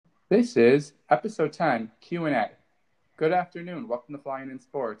This is episode 10 Q&A. Good afternoon. Welcome to Flying in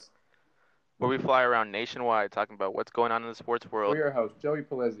Sports. where we fly around nationwide talking about what's going on in the sports We're world, your hosts, Joey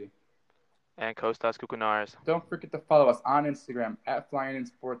Palizzi. and Kostas Kukunaris. Don't forget to follow us on Instagram at Flying in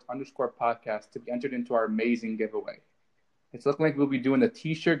Sports _podcast to be entered into our amazing giveaway. It's looking like we'll be doing the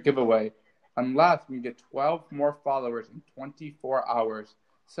t-shirt giveaway unless we get 12 more followers in 24 hours.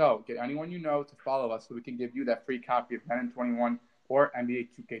 So get anyone you know to follow us so we can give you that free copy of Madden 21 or NBA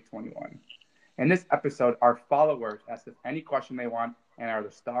 2K21. In this episode, our followers ask us any question they want and are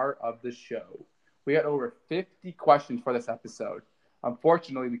the star of the show. We had over 50 questions for this episode.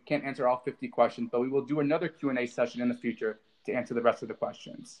 Unfortunately, we can't answer all 50 questions, but we will do another Q&A session in the future to answer the rest of the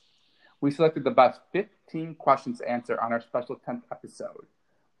questions. We selected the best 15 questions to answer on our special 10th episode.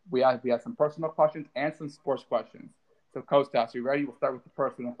 We had some personal questions and some sports questions. So, Kostas, you ready? We'll start with the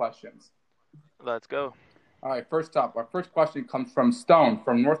personal questions. Let's go. All right, first up, our first question comes from Stone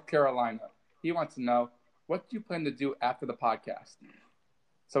from North Carolina. He wants to know, what do you plan to do after the podcast?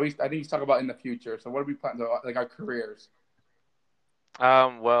 So I think he's talking about in the future. So what do we plan to, like our careers?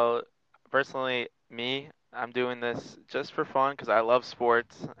 Well, personally, I'm doing this just for fun because I love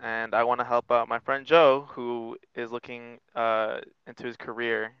sports and I want to help out my friend Joe, who is looking into his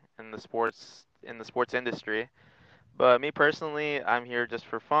career in the sports industry. But me personally, I'm here just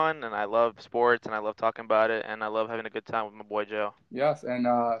for fun, and I love sports, and I love talking about it, and I love having a good time with my boy Joe. Yes, and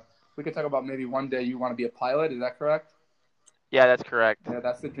we could talk about maybe one day you want to be a pilot. Is that correct? Yeah, that's correct. Yeah,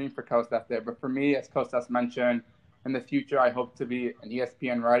 that's the dream for Kostas there. But for me, as Kostas mentioned, in the future, I hope to be an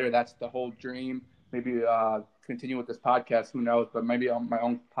ESPN writer. That's the whole dream. Maybe continue with this podcast. Who knows? But maybe on my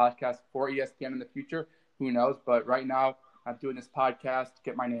own podcast for ESPN in the future. Who knows? But right now, I'm doing this podcast to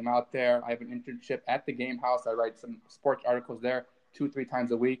get my name out there. I have an internship at the Game House. I write some sports articles there 2-3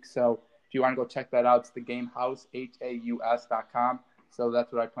 times a week. So if you want to go check that out, it's the Game House, HAUS.com. So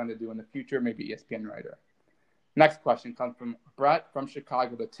that's what I plan to do in the future, maybe ESPN writer. Next question comes from Brett from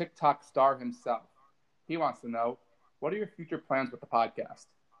Chicago, the TikTok star himself. He wants to know, what are your future plans with the podcast?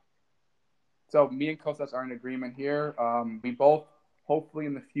 So me and Kostas are in agreement here. We both, hopefully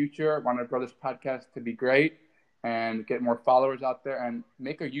in the future, want our brother's podcast to be great and get more followers out there and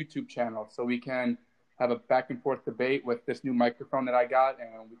make a YouTube channel so we can have a back and forth debate with this new microphone that I got,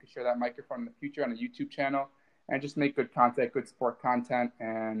 and we can share that microphone in the future on a YouTube channel and just make good content, good sport content,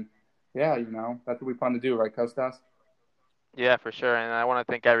 and yeah, that's what we plan to do, right, Kostas? Yeah, for sure. And I want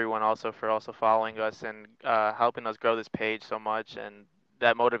to thank everyone also for also following us and helping us grow this page so much. And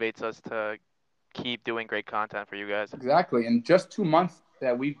that motivates us to keep doing great content for you guys. Exactly. In just 2 months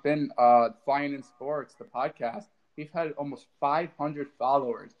that we've been Flying in Sports, the podcast, we've had almost 500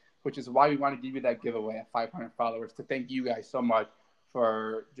 followers, which is why we want to give you that giveaway at 500 followers to thank you guys so much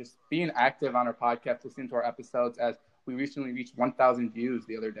for just being active on our podcast, listening to our episodes, as we recently reached 1,000 views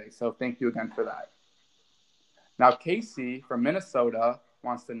the other day. So thank you again for that. Now, Casey from Minnesota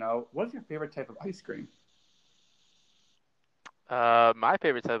wants to know, what is your favorite type of ice cream? My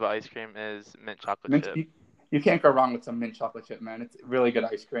favorite type of ice cream is mint chocolate Mint, chip, you can't go wrong with some mint chocolate chip, man. It's really good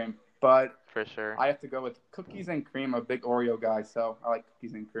ice cream. But for sure. I have to go with cookies and cream. I'm a big Oreo guy, so I like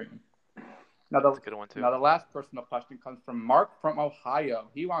cookies and cream. Now That's the, a good one too. now the last personal question comes from Mark from Ohio.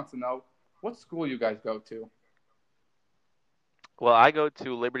 He wants to know, what school you guys go to? Well, I go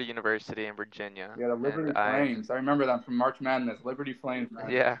to Liberty University in Virginia, Yeah, the and Liberty I'm Flames. I remember them from March Madness. Liberty Flames, man.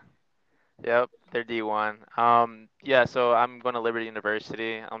 yeah, yep, they're D1. Yeah, so I'm going to Liberty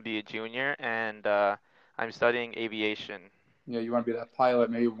University. I'll be a junior, and I'm studying aviation. Yeah, you want to be that pilot.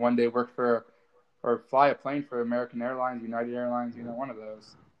 Maybe one day work for or fly a plane for American Airlines, United Airlines. One of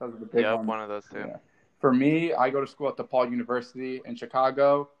those. Those are the big Yep, ones. one of those two. Yeah. For me, I go to school at DePaul University in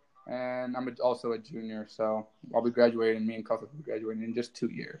Chicago, and I'm also a junior. So I'll be graduating. Me and Kostas will be graduating in just 2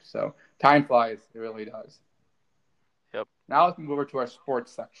 years. So time flies. It really does. Yep. Now let's move over to our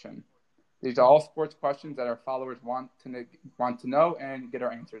sports section. These are all sports questions that our followers want to know and get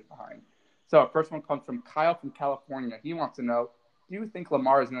our answers behind. So first one comes from Kyle from California. He wants to know, do you think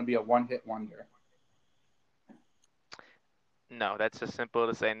Lamar is going to be a one-hit wonder? No, that's just simple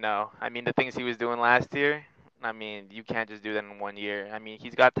to say no. I mean, the things he was doing last year, I mean, you can't just do that in 1 year. I mean,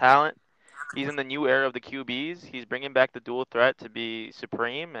 he's got talent. He's in the new era of the QBs. He's bringing back the dual threat to be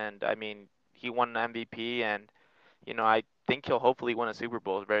supreme, and I mean, he won an MVP, and I think he'll hopefully win a Super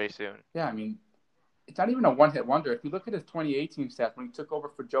Bowl very soon. Yeah, I mean, it's not even a one-hit wonder. If you look at his 2018 stats when he took over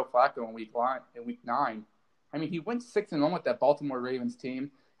for Joe Flacco in week 9, I mean, he went 6-1 with that Baltimore Ravens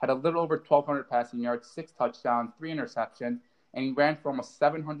team, had a little over 1,200 passing yards, 6 touchdowns, 3 interceptions, and he ran for almost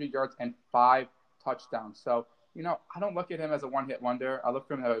 700 yards and 5 touchdowns. So, I don't look at him as a one-hit wonder. I look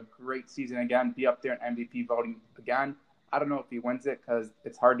for him to have a great season again, be up there in MVP voting again. I don't know if he wins it because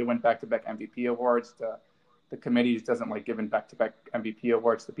it's hard to win back-to-back MVP awards. The committee doesn't like giving back-to-back MVP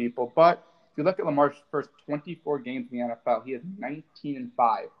awards to people. But if you look at Lamar's first 24 games in the NFL, he has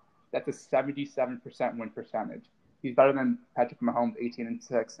 19-5. That's a 77% win percentage. He's better than Patrick Mahomes,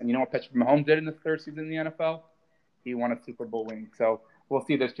 18-6. And you know what Patrick Mahomes did in his third season in the NFL? He won a Super Bowl ring. So we'll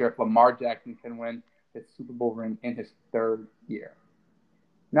see this year if Lamar Jackson can win his Super Bowl ring in his third year.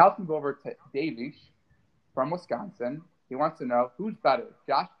 Now let's move over to Davish from Wisconsin. He wants to know who's better,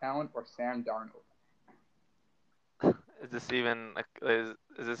 Josh Allen or Sam Darnold? Is this even is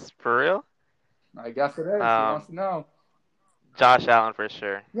this for real? I guess it is. He wants Um, to know. Josh Allen for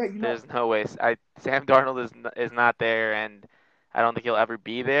sure. Yeah, There's no way. Sam Darnold is not there, and I don't think he'll ever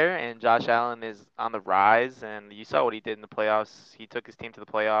be there. And Josh Allen is on the rise, and you saw what he did in the playoffs. He took his team to the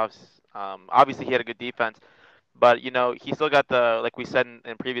playoffs. Obviously, he had a good defense, but he still got like we said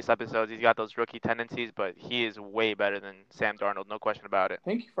in previous episodes, he's got those rookie tendencies. But he is way better than Sam Darnold, no question about it.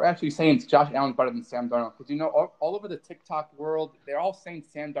 Thank you for actually saying Josh Allen's better than Sam Darnold because all over the TikTok world, they're all saying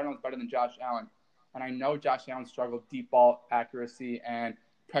Sam Darnold's better than Josh Allen. And I know Josh Allen struggled deep ball accuracy and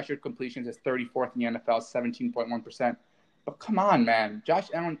pressured completions is 34th in the NFL, 17.1%. But come on, man. Josh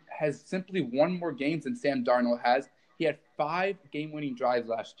Allen has simply won more games than Sam Darnold has. He had 5 game-winning drives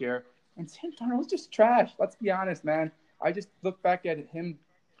last year. And Sam Darnold was just trash. Let's be honest, man. I just look back at him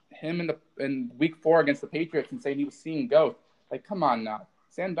in week 4 against the Patriots and saying he was seeing ghosts. Like, come on now.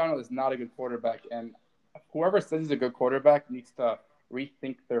 Sam Darnold is not a good quarterback. And whoever says he's a good quarterback needs to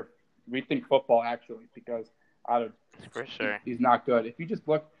rethink football, actually, because for sure he's not good. If you just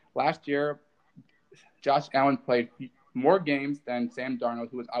look last year, Josh Allen played more games than Sam Darnold,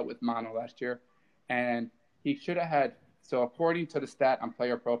 who was out with mono last year, and he should have had. So according to the stat on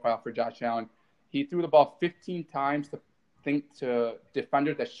Player Profile for Josh Allen, he threw the ball 15 times to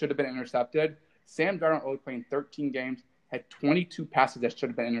defenders that should have been intercepted. Sam Darnold only playing 13 games had 22 passes that should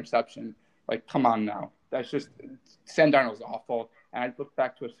have been interception. Like, come on now. That's just Sam Darnold's awful. And I look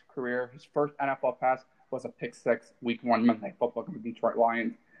back to his career. His first NFL pass was a pick 6, week 1 Monday Night Football against the Detroit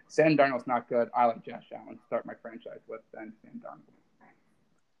Lions. Sam Darnold's not good. I like Josh Allen to start my franchise with than Sam Darnold.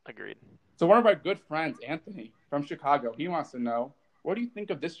 Agreed. So one of our good friends, Anthony from Chicago, he wants to know, what do you think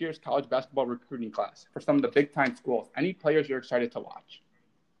of this year's college basketball recruiting class for some of the big-time schools? Any players you're excited to watch?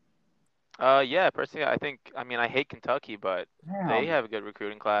 Yeah, personally, I hate Kentucky, but they have a good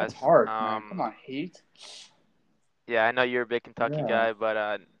recruiting class. That's hard, man. Come on, hate. Yeah, I know you're a big Kentucky Yeah. guy,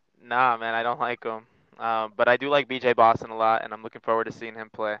 but nah, man, I don't like him. But I do like BJ Boston a lot, and I'm looking forward to seeing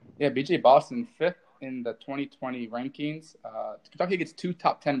him play. Yeah, BJ Boston, 5th in the 2020 rankings. Kentucky gets 2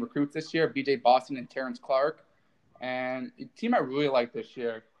 top 10 recruits this year, BJ Boston and Terrence Clark. And a team I really like this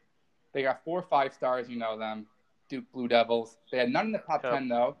year, they got 4 5-stars, you know them, Duke Blue Devils. They had none in the top 10,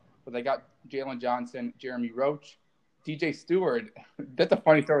 though, but they got Jalen Johnson, Jeremy Roach, DJ Stewart. That's a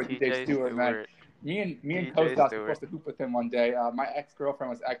funny story with DJ Stewart, man. Me and Kostas were supposed to hoop with him one day. My ex-girlfriend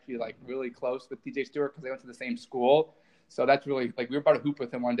was actually really close with DJ Stewart because they went to the same school. So that's really we were about to hoop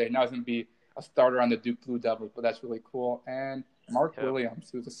with him one day. Now he's gonna be a starter on the Duke Blue Devils, but that's really cool. And Mark Williams,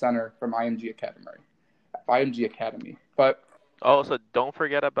 who's a center from IMG Academy. But also don't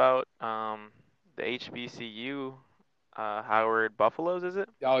forget about the HBCU Howard Buffaloes, is it?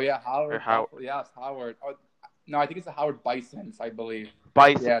 Oh yeah, Howard. Yes, Howard. Oh, no, I think it's the Howard Bisons, I believe.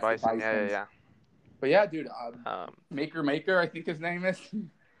 Bison. Yeah. But yeah, dude, Maker, I think his name is.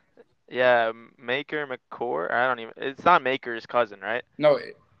 Yeah, Maker McCord. It's not Maker's cousin, right? No,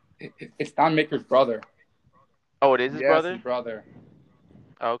 it's Don Maker's brother. Oh, it is his brother? Yes, his brother.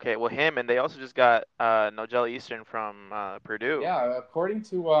 Okay, well, him, and they also just got Nigel Eastern from Purdue. Yeah, according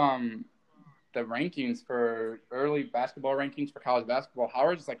to the rankings for early basketball rankings for college basketball,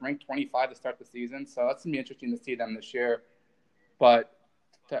 Howard's ranked 25 to start the season, so that's going to be interesting to see them this year. But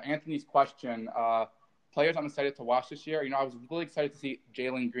to Anthony's question, players I'm excited to watch this year, I was really excited to see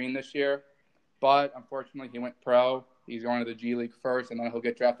Jalen Green this year, but unfortunately he went pro. He's going to the G League first, and then he'll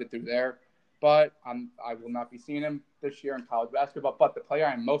get drafted through there. But I will not be seeing him this year in college basketball. But the player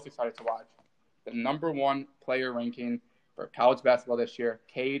I'm most excited to watch, the number 1 player ranking for college basketball this year,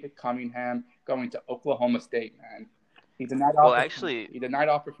 Cade Cunningham, going to Oklahoma State, man. He denied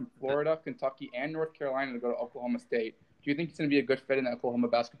offers from Florida, Kentucky, and North Carolina to go to Oklahoma State. Do you think he's going to be a good fit in the Oklahoma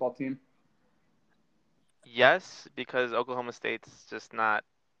basketball team? Yes, because Oklahoma State's just not.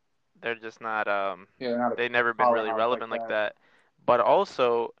 They're just not. They've never been really relevant like that. But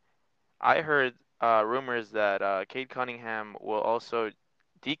also, I heard rumors that Cade Cunningham will also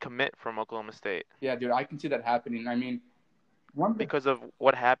decommit from Oklahoma State. Yeah, dude, I can see that happening. I mean, because of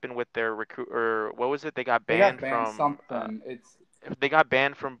what happened with their recruit, or what was it? They got banned from something. They got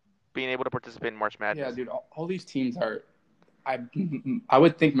banned from being able to participate in March Madness. Yeah, dude, all these teams are I I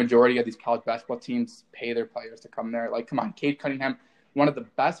would think majority of these college basketball teams pay their players to come there. Like, come on, Cade Cunningham, one of the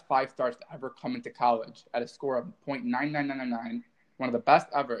best 5 stars to ever come into college at a score of .99999, one of the best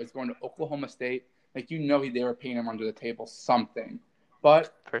ever, is going to Oklahoma State. Like, they were paying him under the table something.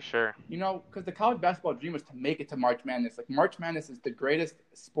 But For sure. because the college basketball dream was to make it to March Madness. Like, March Madness is the greatest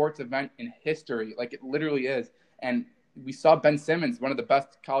sports event in history. Like, it literally is. And we saw Ben Simmons, one of the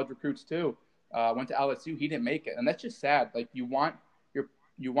best college recruits too, went to LSU. He didn't make it, and that's just sad. Like, you want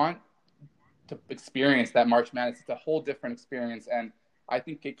to experience that March Madness. It's a whole different experience, and I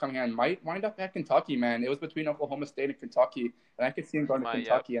think Kate Cunningham might wind up at Kentucky, man. It was between Oklahoma State and Kentucky, and I could see him going to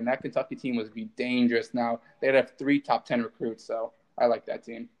Kentucky, and that Kentucky team would be dangerous now. They'd have 3 top 10 recruits, so I like that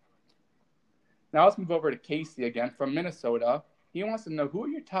team. Now let's move over to Casey again from Minnesota. He wants to know, who are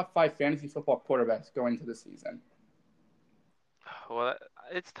your top 5 fantasy football quarterbacks going into the season? Well,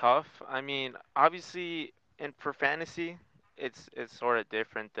 it's tough. I mean, obviously, for fantasy, it's sort of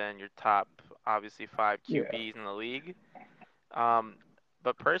different than your top, obviously, 5 QBs in the league.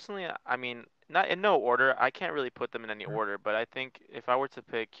 But personally, I mean, not in no order. I can't really put them in any order, but I think if I were to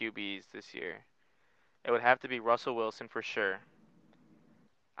pick QBs this year, it would have to be Russell Wilson for sure.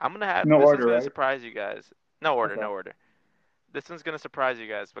 I'm gonna have No this order, one's gonna right? surprise you guys. No order, Okay. no order. This one's gonna surprise you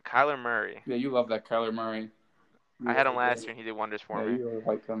guys, but Kyler Murray. Yeah, you love that Kyler Murray. I had him last year and he did wonders for me. You really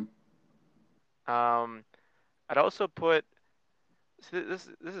like him. I'd also put. See, this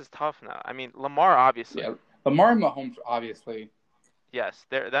is tough now. I mean, Lamar obviously. Yeah, Lamar and Mahomes obviously. Yes,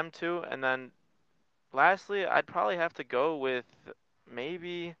 they're them two, and then lastly, I'd probably have to go with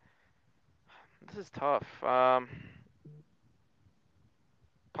maybe. This is tough.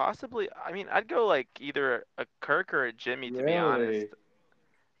 Possibly. I mean, I'd go like either a Kirk or a Jimmy, to be honest. Really?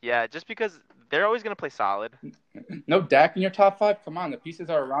 Yeah, just because they're always gonna play solid. No Dak in your top 5? Come on, the pieces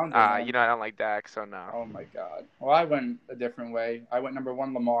are around him. I don't like Dak, so no. Oh my God. Well, I went a different way. I went number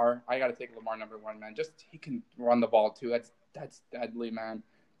 1, Lamar. I got to take Lamar number 1, man. Just he can run the ball too. That's deadly, man.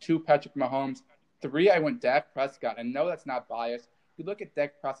 2, Patrick Mahomes. 3, I went Dak Prescott. I know that's not biased. You look at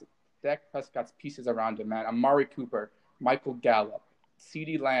Dak Prescott's pieces around him, man. Amari Cooper, Michael Gallup,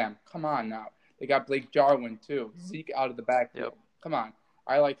 CeeDee Lamb. Come on now. They got Blake Jarwin too. Zeke out of the backfield. Yep. Come on.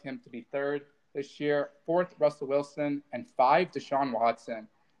 I like him to be 3rd this year. 4th, Russell Wilson, and 5, Deshaun Watson.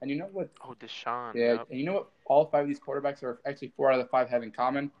 And you know what? Oh, Deshaun. Yeah, Yep. and you know what? All 5 of these quarterbacks are actually 4 out of the 5 have in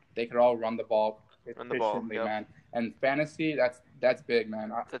common. They could all run the ball efficiently, yep. man. And fantasy, that's big,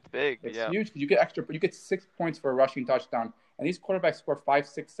 man. That's big. It's yeah. huge because you get 6 points for a rushing touchdown, and these quarterbacks score 5,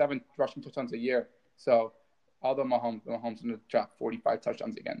 6, 7 rushing touchdowns a year. So, although Mahomes going to drop 45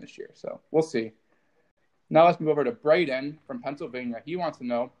 touchdowns again this year, so we'll see. Now let's move over to Braden from Pennsylvania. He wants to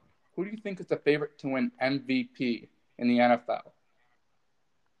know, who do you think is the favorite to win MVP in the NFL?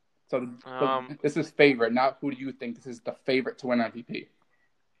 So this is favorite, not who do you think this is the favorite to win MVP?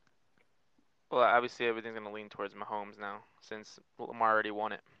 Well, obviously everything's going to lean towards Mahomes now since Lamar already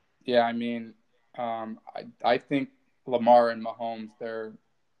won it. Yeah, I mean, I think Lamar and Mahomes, they're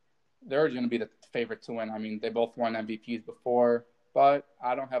going to be the favorite to win. I mean, they both won MVPs before, but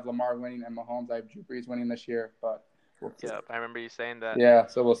I don't have Lamar winning and Mahomes. I have Drew Brees winning this year, but we'll see. Yep, I remember you saying that. Yeah,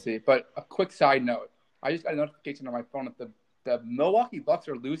 so we'll see. But a quick side note, I just got a notification on my phone that the Milwaukee Bucks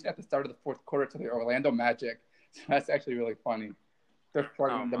are losing at the start of the 4th quarter to the Orlando Magic. So that's actually really funny.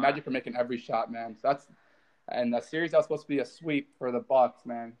 The Magic are making every shot, man. So and the series that was supposed to be a sweep for the Bucks,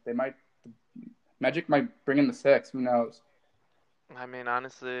 man. Magic might bring in the 6. Who knows? I mean,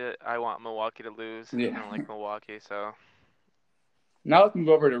 honestly, I want Milwaukee to lose. Yeah. I don't like Milwaukee, so. Now let's move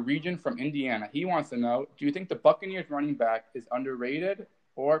over to Region from Indiana. He wants to know, do you think the Buccaneers running back is underrated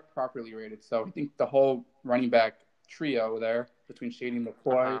or properly rated? So I think the whole running back trio there between Shady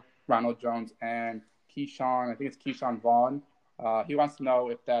McCoy, Ronald Jones, and Keyshawn, I think it's Keyshawn Vaughn. He wants to know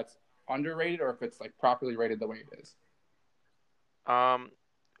if that's underrated or if it's like properly rated the way it is.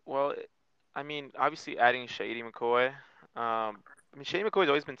 Well, I mean, obviously adding Shady McCoy. I mean, Shady McCoy's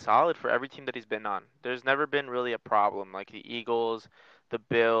always been solid for every team that he's been on. There's never been really a problem like the Eagles, the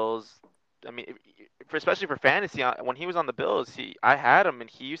Bills. I mean, especially for fantasy, when he was on the Bills, I had him and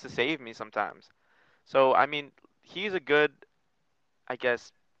he used to save me sometimes. So I mean, he's a good, I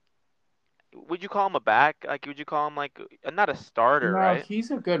guess. Would you call him a back? Like, would you call him like not a starter, right?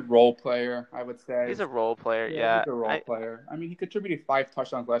 He's a good role player, I would say. He's a role player, yeah. He's a role player. I mean, he contributed 5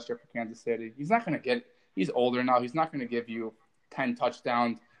 touchdowns last year for Kansas City. He's not going to he's older now. He's not going to give you 10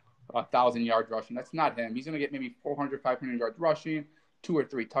 touchdowns, 1,000 yards rushing. That's not him. He's going to get maybe 400, 500 yards rushing, 2 or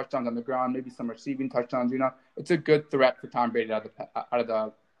 3 touchdowns on the ground, maybe some receiving touchdowns. It's a good threat for Tom Brady out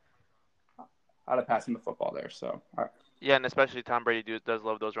of passing the football there. So. Yeah, and especially Tom Brady does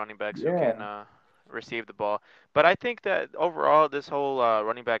love those running backs who can receive the ball. But I think that overall, this whole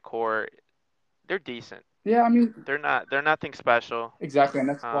running back core, they're decent. Yeah, I mean, They're nothing special. exactly, and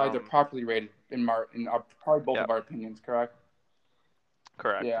that's why they're Um, properly rated in our, probably both yeah, of our opinions, correct?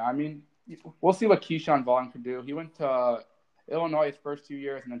 correct. Yeah, I mean, we'll see what Keyshawn Vaughn can do. He went to Illinois his first 2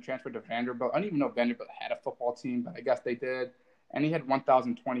 years and then transferred to Vanderbilt. I don't even know if Vanderbilt had a football team, but I guess they did. And he had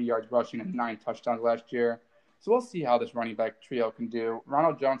 1,020 yards rushing and 9 touchdowns last year. So we'll see how this running back trio can do.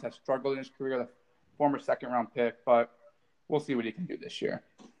 Ronald Jones has struggled in his career, the former second-round pick, but we'll see what he can do this year.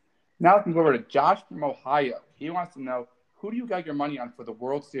 Now I can go over to Josh from Ohio. He wants to know, who do you got your money on for the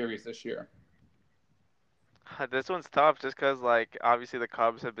World Series this year? This one's tough just because, like, obviously the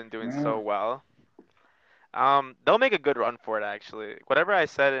Cubs have been doing Yeah, so well. They'll make a good run for it, actually. Whatever I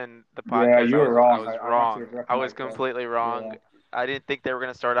said in the yeah, podcast, you were I wrong. was I want you wrong. to I was recognize that. completely wrong. Yeah, I didn't think they were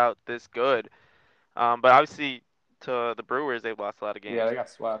gonna start out this good. But obviously, to the Brewers, they've lost a lot of yeah, games. they got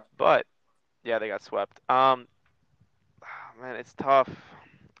swept. But yeah, they got swept. Man, it's tough.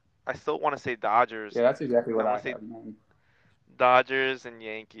 I still want to say Yeah, Dodgers. that's exactly I what I want to say have, man. Dodgers and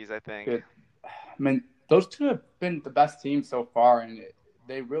Yankees, I think. It, I mean, those two have been the best teams so far, and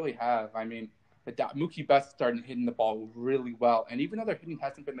they really have. I mean, Mookie Betts started hitting the ball really well, and even though their hitting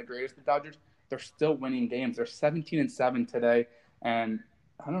hasn't been the greatest, the Dodgers, they're still winning games. They're 17-7 today, and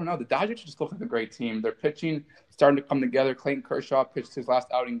I don't know. The Dodgers just look like a great team. Their pitching starting to come together. Clayton Kershaw pitched his last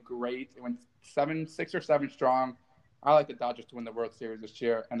outing great. It went 6 or 7 strong. I like the Dodgers to win the World Series this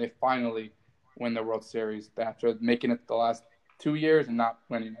year, and they finally win the World Series after making it the last 2 years and not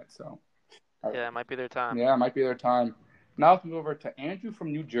winning it. So, Yeah, it might be their time. yeah, it might be their time. Now let's move over to Andrew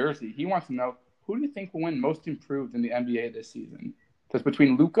from New Jersey. He wants to know, who do you think will win Most Improved in the NBA this season? So it's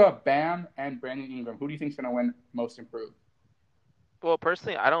between Luka, Bam, and Brandon Ingram. Who do you think is going to win Most Improved? Well,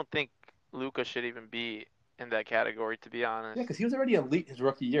 personally, I don't think Luka should even be in that category, to be Yeah, honest. because he was already elite his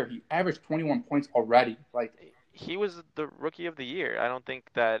rookie year. He averaged 21 points already. Like, He was the rookie of the year. I don't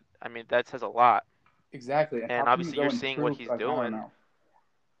think that. I mean, that says a lot. exactly. And how And can you obviously, go you're seeing what improve? he's Like, I don't doing. know.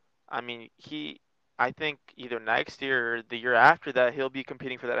 I mean, I think either next year or the year after that, he'll be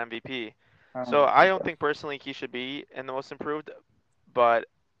competing for that MVP. I don't So know. I don't think personally he should be in the most improved. But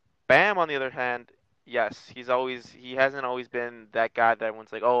Bam, on the other hand, yes, he hasn't always been that guy that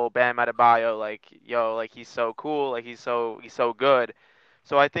everyone's like, oh, Bam Adebayo, like yo, like he's so cool, like he's so good.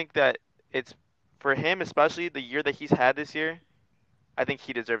 So I think that it's for him, especially the year that he's had this year. I think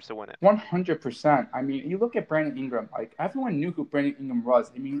he deserves to win it. 100%. I mean, you look at Brandon Ingram. Like, everyone knew who Brandon Ingram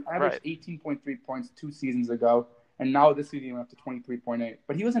was. I mean, he averaged Right, 18.3 points 2 seasons ago, and now this season he went up to 23.8.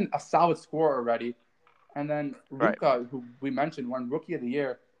 But he was a solid scorer already. And then right, Luka, who we mentioned, won Rookie of the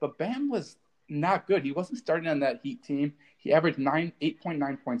Year. But Bam was not good. He wasn't starting on that Heat team. He averaged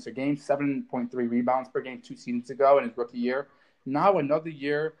 8.9 points a game, 7.3 rebounds per game 2 seasons ago in his rookie year. Now another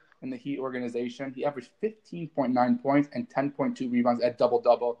year in the Heat organization, he averaged 15.9 points and 10.2 rebounds at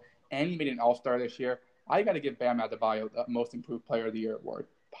double-double, and he made an All-Star this year. I got to give Bam Adebayo the Most Improved Player of the Year award.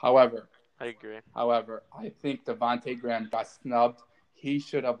 However, I agree. I think Devontae Graham got snubbed. He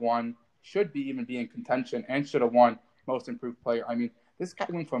should have won, should be even be in contention, and should have won Most Improved Player. I mean, this guy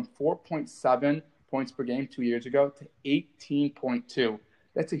went from 4.7 points per game 2 years ago to 18.2.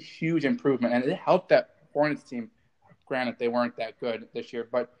 That's a huge improvement, and it helped that Hornets team. Granted, they weren't that good this year,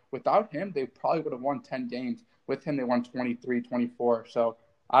 but without him, they probably would have won 10 games. With him, they won 23, 24. So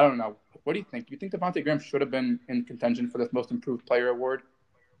I don't know. What do you think? Do you think Devontae Graham should have been in contention for this Most Improved Player award?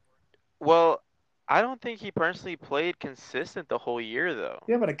 Well, I don't think he personally played consistent the whole year though.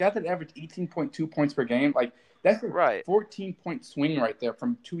 Yeah, but a guy that averaged 18.2 points per game, like, that's a Right. 14-point swing right there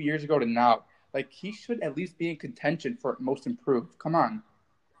from 2 years ago to now. Like, he should at least be in contention for Most Improved. Come on.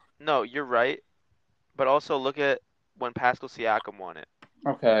 No, you're right. But also look at when Pascal Siakam won it.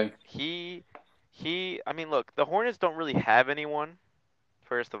 Okay. He I mean, look, the Hornets don't really have anyone,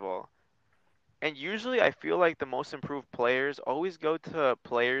 first of all. And usually I feel like the most improved players always go to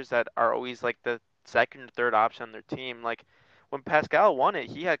players that are always like the second or third option on their team. Like when Pascal won it,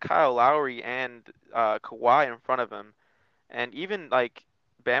 he had Kyle Lowry and Kawhi in front of him. And even like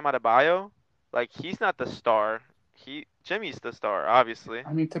Bam Adebayo, like he's not the star. Jimmy's the star, obviously.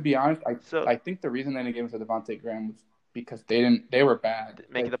 I mean, to be honest, So I think the reason they didn't give it to Devontae Graham was because they were bad.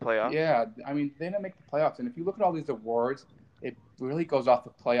 making the playoffs. Yeah, I mean, they didn't make the playoffs. And if you look at all these awards, it really goes off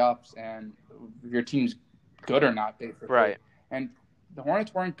the playoffs and your team's good or not, basically. Right. And the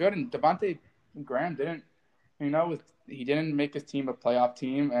Hornets weren't good, and Devontae Graham didn't, he didn't make his team a playoff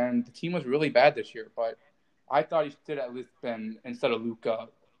team, and the team was really bad this year. But I thought he should have at least been, instead of Luka,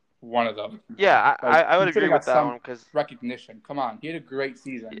 one of them. Yeah, Like, I he would should agree have with got that some one because recognition. Come on, he had a great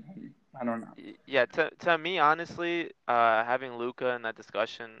season. I don't know. Yeah, to me, honestly, having Luca in that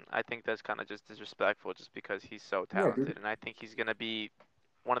discussion, I think that's kind of just disrespectful, just because he's so Yeah, dude. talented, and I think he's gonna be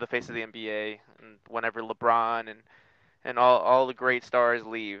one of the faces of the NBA, and whenever LeBron and all the great stars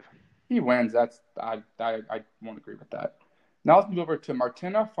leave. He wins. I won't agree with that. Now let's move over to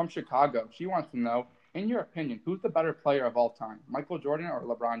Martina from Chicago. She wants to know, in your opinion, who's the better player of all time, Michael Jordan or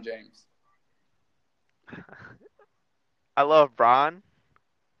LeBron James? I love Bron.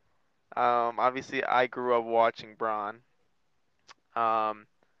 Obviously, I grew up watching Bron. Um,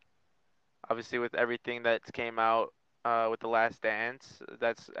 obviously, with everything that came out with The Last Dance,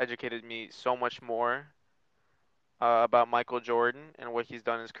 that's educated me so much more about Michael Jordan and what he's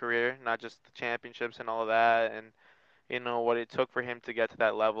done in his career, not just the championships and all of that, and what it took for him to get to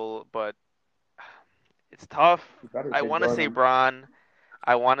that level. But it's tough. You better I say want to say Jordan. Bron.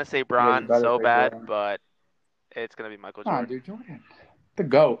 I want to say Yeah, you Bron better so say bad, Jordan. but it's gonna be Michael Come on, Jordan. dude, Jordan, the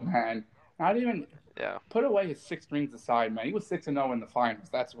goat, man. Not even Yeah. put away his 6 rings aside, man. He was 6-0 in the finals.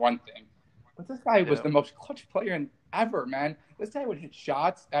 That's one thing. But this guy was Yeah. the most clutch player in ever, man. This guy would hit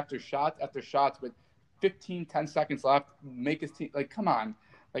shots after shots after shots with 15, 10 seconds left, make his team like, come on.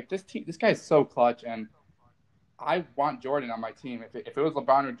 Like this guy is so clutch, and I want Jordan on my team. If it was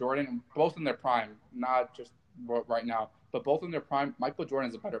LeBron or Jordan, both in their prime, not just right now, but both in their prime, Michael Jordan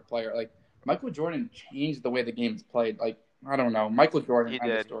is a better player. Like Michael Jordan changed the way the game is played. Like I don't know, Michael Jordan, He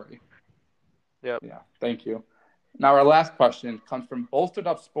end of did. story. Yep. Yeah, thank you. Now our last question comes from Bolstered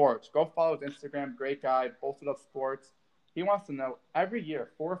Up Sports. Go follow his Instagram, great guy, Bolstered Up Sports. He wants to know every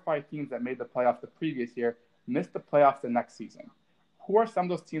year 4 or 5 teams that made the playoffs the previous year missed the playoffs the next season. Who are some of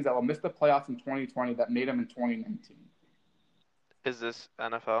those teams that will miss the playoffs in 2020 that made them in 2019? Is this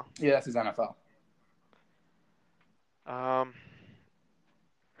NFL? Yeah, that's his NFL. Um.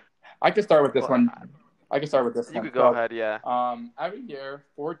 I could start with this Well, one. I can start with this you one. could go So, ahead. Yeah. every year,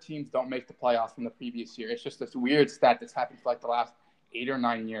 4 teams don't make the playoffs from the previous year. It's just this weird stat that's happened for like the last 8 or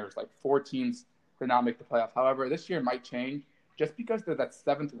 9 years. Like 4 teams did not make the playoffs. However, this year might change just because there's that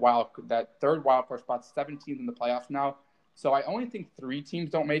third wild card spot, 7 teams in the playoffs now. So I only think 3 teams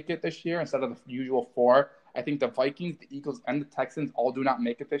don't make it this year instead of the usual 4. I think the Vikings, the Eagles, and the Texans all do not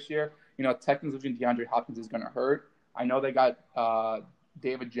make it this year. Texans losing DeAndre Hopkins is going to hurt. I know they got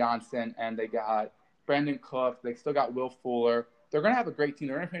David Johnson and they got Brandon Cook. They still got Will Fuller. They're going to have a great team.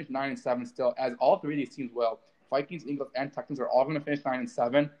 They're going to finish 9-7 still, as all 3 of these teams will. Vikings, Eagles, and Texans are all going to finish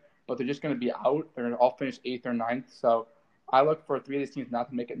 9-7, but they're just going to be out. They're going to all finish 8th or 9th. So I look for 3 of these teams not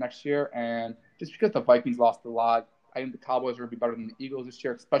to make it next year. And just because the Vikings lost a lot, I think the Cowboys are going to be better than the Eagles this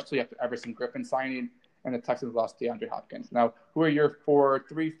year, especially after Everson Griffin signing, and the Texans lost DeAndre Hopkins. Now, who are your 4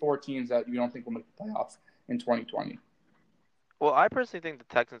 teams that you don't think will make the playoffs in 2020? Well, I personally think the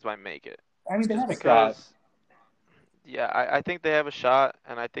Texans might make it, I mean, they just have a shot. because. Yeah, I think they have a shot,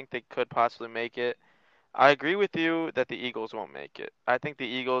 and I think they could possibly make it. I agree with you that the Eagles won't make it. I think the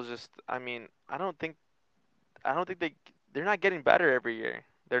Eagles just. I mean, I don't think they're not getting better every year.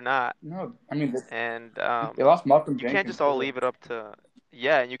 They're not, No, I mean, and they lost Malcolm you can't Jenkins, just all too. leave it up to.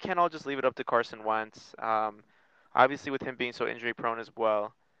 Yeah, and you can't all just leave it up to Carson Wentz. Obviously with him being so injury prone as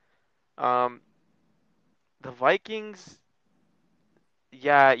well. Um, the Vikings.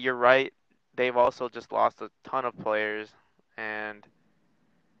 Yeah, you're right. They've also just lost a ton of players, and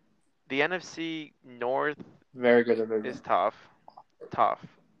the NFC North Very good division. is tough. Tough.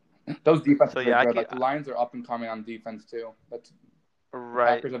 Those So defenses are yeah, I good. could. Like the Lions are up and coming on defense too. The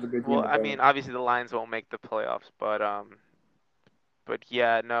Right. Packers have a good team Well, in the I mean, division. obviously the Lions won't make the playoffs, but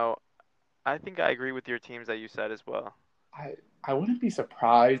yeah, no, I think I agree with your teams that you said as well. I wouldn't be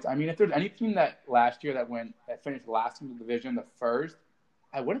surprised. I mean, if there's any team that last year that finished last in the division, the first,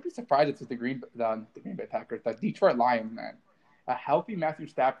 I wouldn't be surprised if it's the Green Bay Packers, the Detroit Lions, man. A healthy Matthew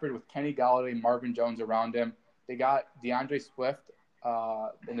Stafford with Kenny Galladay, Marvin Jones around him. They got DeAndre Swift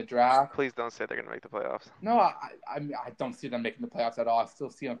in the draft. Please don't say they're gonna make the playoffs. No, I don't see them making the playoffs at all. I still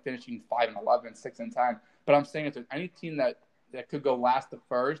see them finishing 5-11, 6-10. But I'm saying if there's any team that could go last to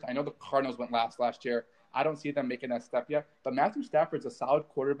first, I know the Cardinals went last year. I don't see them making that step yet. But Matthew Stafford's a solid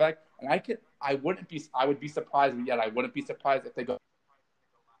quarterback, and I would be surprised, but yet I wouldn't be surprised if they go.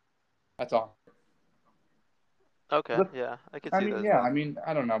 That's all. Okay, yeah, I could I see mean, that as yeah, well.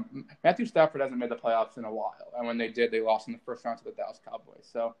 I don't know. Matthew Stafford hasn't made the playoffs in a while, and when they did, they lost in the first round to the Dallas Cowboys.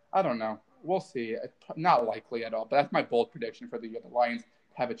 So I don't know. We'll see. It's not likely at all, but that's my bold prediction for the year. The Lions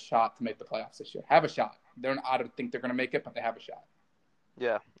have a shot to make the playoffs this year. Have a shot. I don't think they're going to make it, but they have a shot.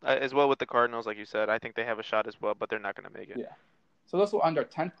 Yeah, as well with the Cardinals, like you said, I think they have a shot as well, but they're not gonna make it. Yeah. So this will end our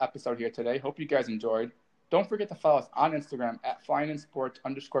 10th episode here today. Hope you guys enjoyed. Don't forget to follow us on Instagram at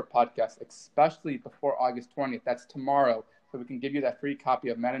 @FlyingInSports_podcast, especially before August 20th. That's tomorrow. so we can give you that free copy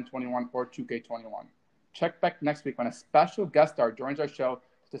of Madden 21 or 2K21. Check back next week when a special guest star joins our show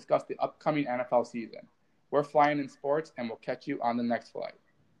to discuss the upcoming NFL season. We're flying in sports, and we'll catch you on the next flight.